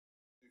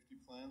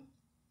plan.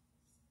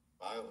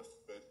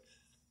 But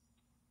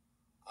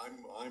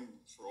I'm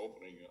for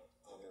opening it.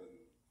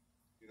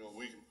 You know,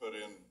 we can put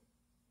in,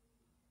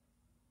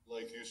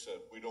 like you said,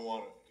 we don't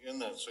want to, in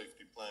that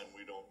safety plan,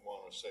 we don't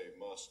want to say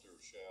must or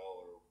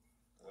shall or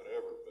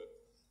whatever, but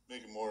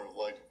make it more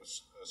like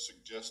a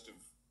suggestive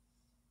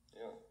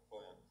plan,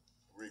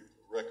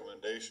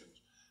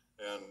 recommendations.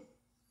 And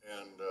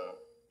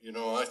you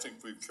know, I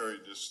think we've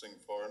carried this thing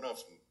far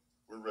enough and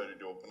we're ready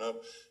to open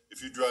up.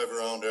 If you drive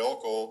around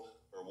Elko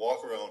or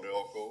walk around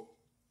Elko,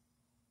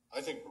 I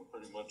think we're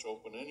pretty much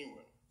open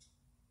anyway.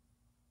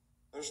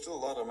 There's still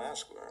a lot of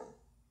mask wearing.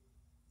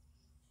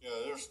 Yeah,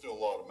 there's still a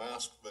lot of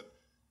masks, but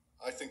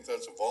I think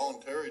that's a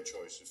voluntary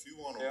choice. If you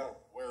want to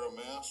wear a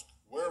mask,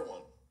 wear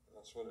one.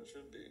 That's what it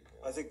should be.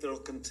 Yeah. I think there'll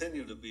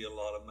continue to be a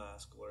lot of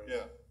mask wearing.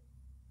 Yeah.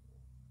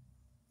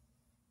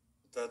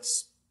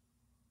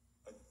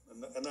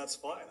 And that's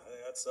fine.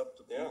 That's up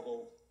to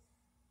people.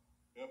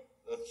 Yep,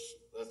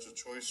 that's a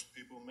choice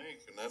people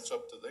make, and that's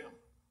up to them.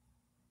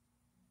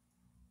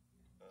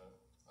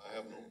 I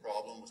have no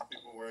problem with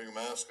people wearing a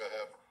mask.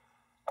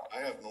 I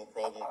have no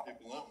problem with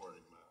people not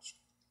wearing a mask.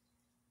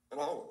 And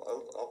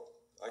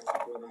I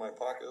keep it in my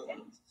pocket.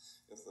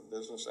 If the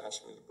business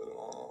asks me to put it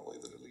on, I'll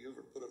either leave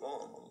or put it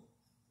on,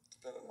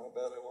 depending on how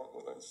bad I want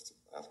what I'm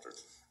after.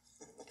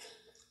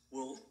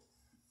 Well,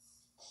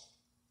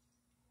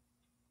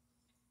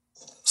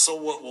 so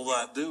what will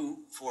that do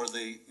for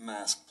the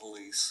mask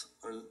police?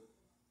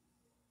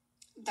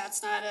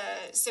 That's not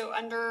so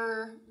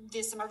under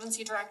this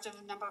emergency directive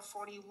number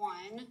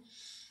 41,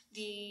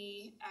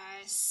 the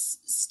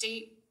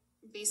state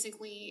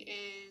basically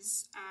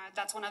is,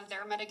 that's one of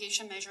their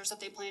mitigation measures that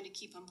they plan to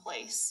keep in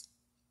place.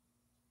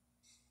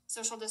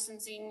 Social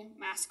distancing,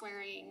 mask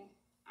wearing,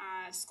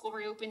 school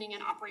reopening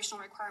and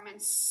operational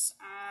requirements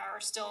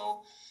are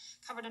still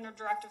covered under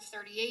Directive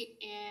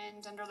 38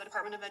 and under the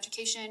Department of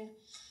Education.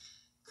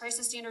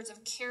 Crisis standards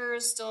of care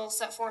is still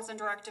set forth in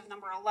Directive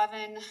number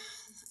 11.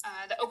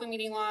 The open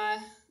meeting law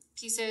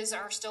pieces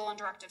are still in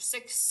Directive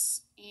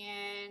 6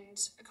 and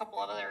a couple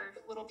of other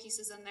little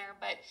pieces in there,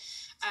 but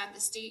the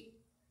state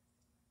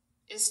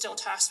is still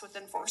tasked with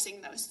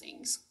enforcing those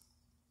things.